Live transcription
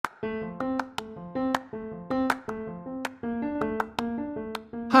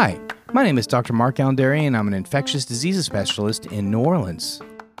Hi, my name is Dr. Mark Alendary, and I'm an infectious diseases specialist in New Orleans.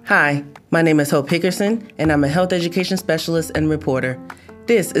 Hi, my name is Hope Hickerson, and I'm a health education specialist and reporter.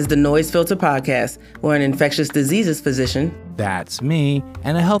 This is the Noise Filter Podcast, where an infectious diseases physician, That's me,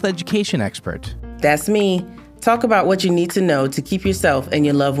 and a health education expert. that's me, talk about what you need to know to keep yourself and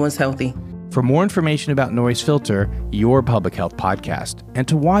your loved ones healthy. For more information about Noise Filter, your public health podcast, and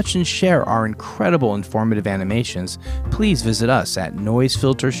to watch and share our incredible informative animations, please visit us at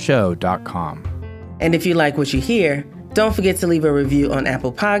noisefiltershow.com. And if you like what you hear, don't forget to leave a review on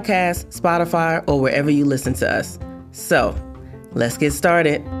Apple Podcasts, Spotify, or wherever you listen to us. So, let's get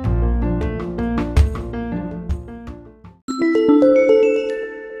started.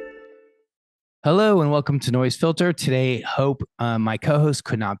 Hello and welcome to Noise Filter. Today, Hope, my co-host,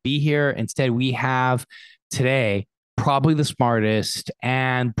 could not be here. Instead, we have today probably the smartest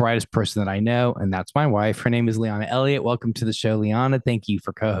and brightest person that I know, and that's my wife. Her name is Liana Elliott. Welcome to the show, Liana. Thank you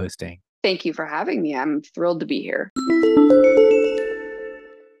for co-hosting. Thank you for having me. I'm thrilled to be here.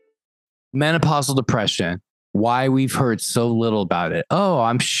 Menopausal depression. Why we've heard so little about it. Oh,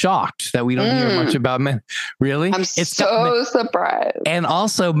 I'm shocked that we don't hear much about men. Really? I'm so surprised. And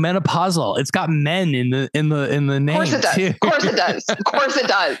also menopausal. It's got men in the name. Of course it does. Too. Of course it does. Of course it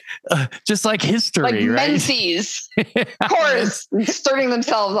does. Just like history, like right? menses. Of course. Inserting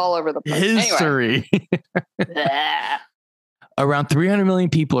themselves all over the place. History. Anyway. Around 300 million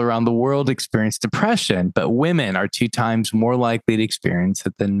people around the world experience depression, but women are 2 times more likely to experience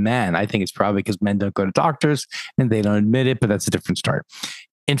it than men. I think it's probably because men don't go to doctors and they don't admit it, but that's a different story.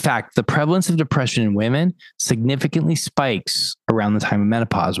 In fact, the prevalence of depression in women significantly spikes around the time of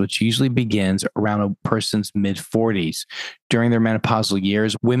menopause, which usually begins around a person's mid-40s. During their menopausal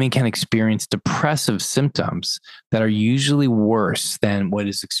years, women can experience depressive symptoms that are usually worse than what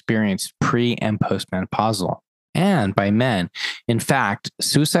is experienced pre- and post-menopausal. And by men. In fact,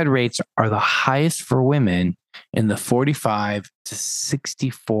 suicide rates are the highest for women in the 45 to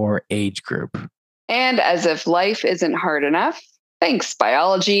 64 age group. And as if life isn't hard enough, thanks,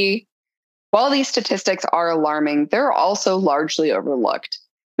 biology. While these statistics are alarming, they're also largely overlooked.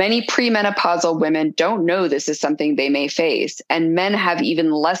 Many premenopausal women don't know this is something they may face, and men have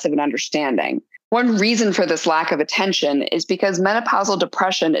even less of an understanding. One reason for this lack of attention is because menopausal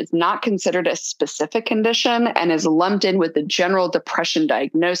depression is not considered a specific condition and is lumped in with the general depression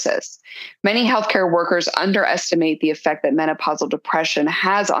diagnosis. Many healthcare workers underestimate the effect that menopausal depression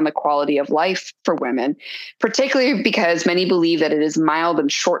has on the quality of life for women, particularly because many believe that it is mild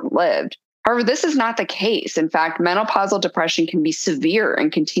and short-lived. However, this is not the case. In fact, menopausal depression can be severe and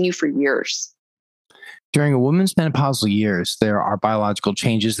continue for years. During a woman's menopausal years, there are biological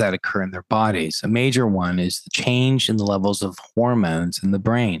changes that occur in their bodies. A major one is the change in the levels of hormones in the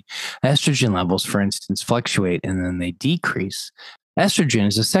brain. Estrogen levels, for instance, fluctuate and then they decrease. Estrogen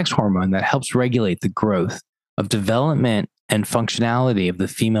is a sex hormone that helps regulate the growth of development and functionality of the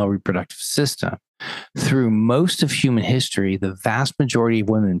female reproductive system. Through most of human history, the vast majority of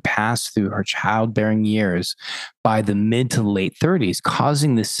women pass through her childbearing years by the mid to late 30s,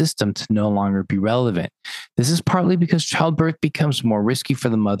 causing the system to no longer be relevant. This is partly because childbirth becomes more risky for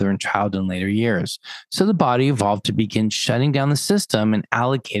the mother and child in later years. So the body evolved to begin shutting down the system and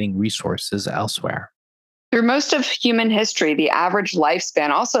allocating resources elsewhere. Through most of human history, the average lifespan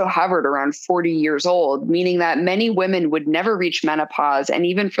also hovered around 40 years old, meaning that many women would never reach menopause. And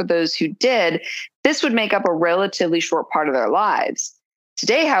even for those who did, this would make up a relatively short part of their lives.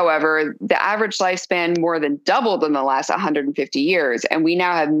 Today, however, the average lifespan more than doubled in the last 150 years, and we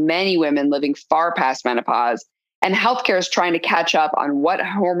now have many women living far past menopause. And healthcare is trying to catch up on what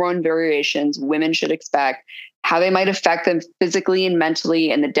hormone variations women should expect, how they might affect them physically and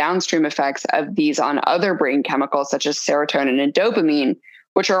mentally, and the downstream effects of these on other brain chemicals such as serotonin and dopamine,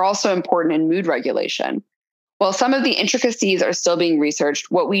 which are also important in mood regulation. While some of the intricacies are still being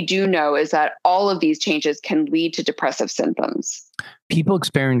researched, what we do know is that all of these changes can lead to depressive symptoms. People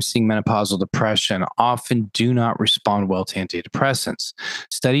experiencing menopausal depression often do not respond well to antidepressants.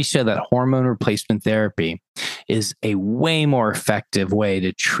 Studies show that hormone replacement therapy is a way more effective way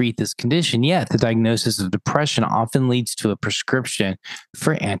to treat this condition, yet the diagnosis of depression often leads to a prescription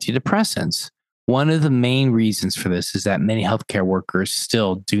for antidepressants. One of the main reasons for this is that many healthcare workers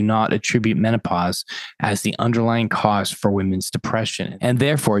still do not attribute menopause as the underlying cause for women's depression and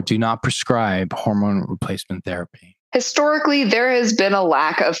therefore do not prescribe hormone replacement therapy. Historically, there has been a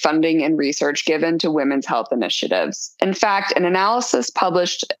lack of funding and research given to women's health initiatives. In fact, an analysis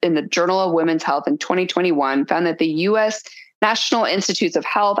published in the Journal of Women's Health in 2021 found that the U.S. National Institutes of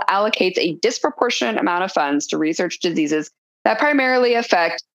Health allocates a disproportionate amount of funds to research diseases that primarily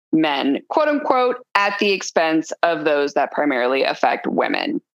affect men, quote unquote, at the expense of those that primarily affect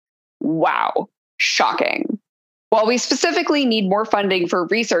women. Wow. Shocking. While we specifically need more funding for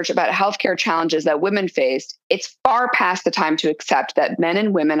research about healthcare challenges that women face, it's far past the time to accept that men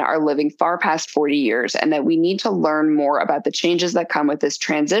and women are living far past 40 years and that we need to learn more about the changes that come with this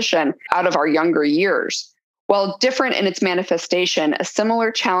transition out of our younger years. While different in its manifestation, a similar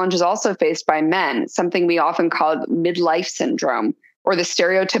challenge is also faced by men, something we often call midlife syndrome, or the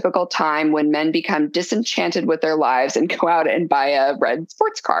stereotypical time when men become disenchanted with their lives and go out and buy a red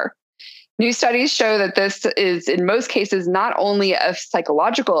sports car. New studies show that this is, in most cases, not only a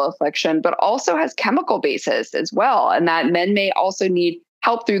psychological affliction, but also has chemical basis as well, and that men may also need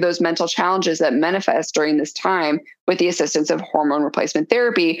help through those mental challenges that manifest during this time with the assistance of hormone replacement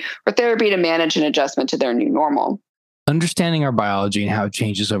therapy or therapy to manage an adjustment to their new normal. Understanding our biology and how it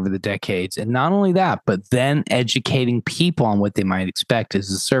changes over the decades. And not only that, but then educating people on what they might expect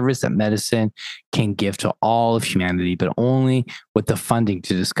is a service that medicine can give to all of humanity, but only with the funding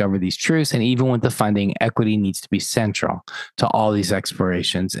to discover these truths. And even with the funding, equity needs to be central to all these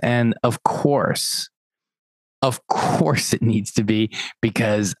explorations. And of course it needs to be,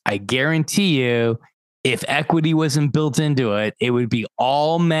 because I guarantee you, if equity wasn't built into it, it would be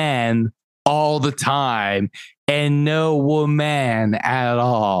all men all the time and no woman at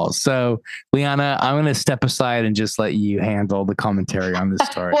all. So, Liana, I'm going to step aside and just let you handle the commentary on this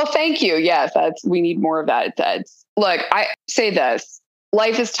story. Well, thank you. Yes, we need more of that. Look, I say this.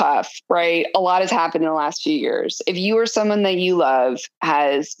 Life is tough, right? A lot has happened in the last few years. If you or someone that you love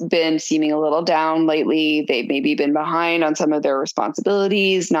has been seeming a little down lately, they've maybe been behind on some of their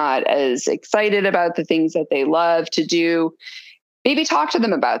responsibilities, not as excited about the things that they love to do, maybe talk to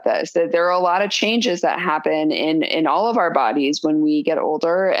them about this, that there are a lot of changes that happen in all of our bodies when we get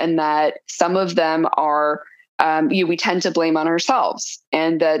older, and that some of them are we tend to blame on ourselves,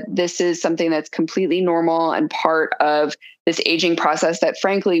 and that this is something that's completely normal and part of this aging process that,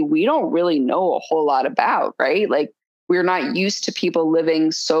 frankly, we don't really know a whole lot about, right? Like, we're not used to people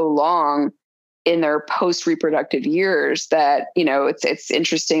living so long in their post-reproductive years that, it's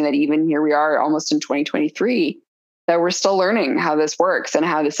interesting that even here we are almost in 2023, that we're still learning how this works and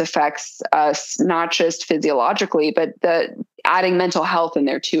how this affects us, not just physiologically, but adding mental health in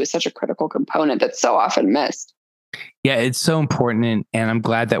there too is such a critical component that's so often missed. Yeah, it's so important. And I'm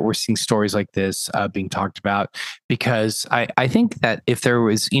glad that we're seeing stories like this being talked about, because I think that if there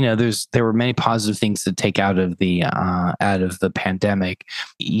was, there were many positive things to take out of the pandemic.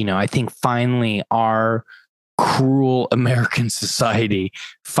 I think finally our cruel American society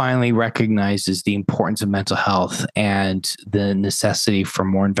finally recognizes the importance of mental health and the necessity for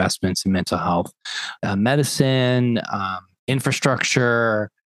more investments in mental health, medicine,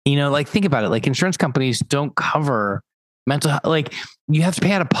 infrastructure. Think about it. Like, insurance companies don't cover mental health. Like, you have to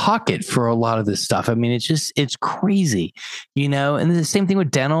pay out of pocket for a lot of this stuff. I mean, it's crazy, and the same thing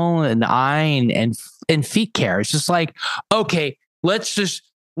with dental and eye and feet care. It's just like, okay, let's just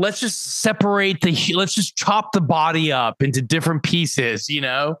separate let's just chop the body up into different pieces,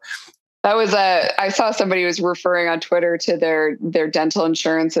 That was I saw somebody was referring on Twitter to their dental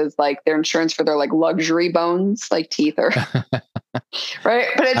insurance as like their insurance for their like luxury bones, like teeth or right.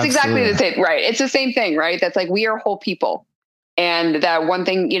 But it's exactly the same, right? It's the same thing, right? That's like, we are whole people. And that one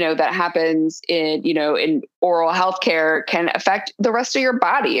thing, that happens in oral healthcare can affect the rest of your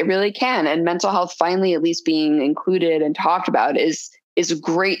body. It really can. And mental health finally at least being included and talked about is a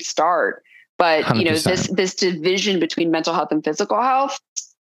great start. But 100%. This division between mental health and physical health,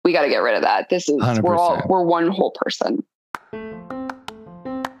 we got to get rid of that. This is 100%. We're one whole person.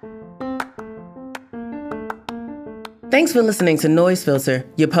 Thanks for listening to Noise Filter,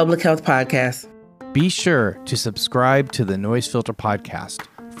 your public health podcast. Be sure to subscribe to the Noise Filter podcast,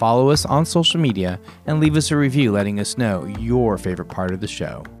 follow us on social media, and leave us a review letting us know your favorite part of the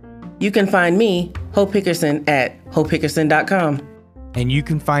show. You can find me, Hope Hickerson, at hopehickerson.com. And you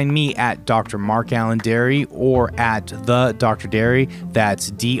can find me at Dr. Mark Allen Derry or at the Dr. Derry.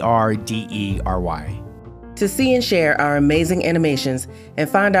 That's DRDERY. To see and share our amazing animations and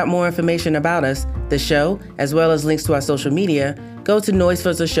find out more information about us, the show, as well as links to our social media, go to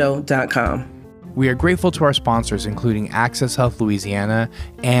noisefiltershow.com. We are grateful to our sponsors, including Access Health Louisiana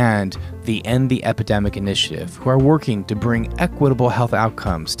and the End the Epidemic Initiative, who are working to bring equitable health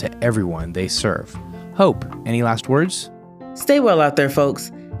outcomes to everyone they serve. Hope, any last words? Stay well out there,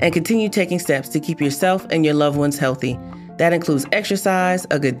 folks, and continue taking steps to keep yourself and your loved ones healthy. That includes exercise,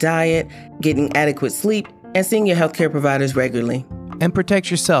 a good diet, getting adequate sleep, and seeing your healthcare providers regularly. And protect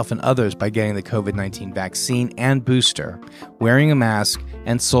yourself and others by getting the COVID-19 vaccine and booster, wearing a mask,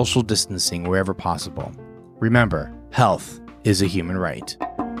 and social distancing wherever possible. Remember, health is a human right.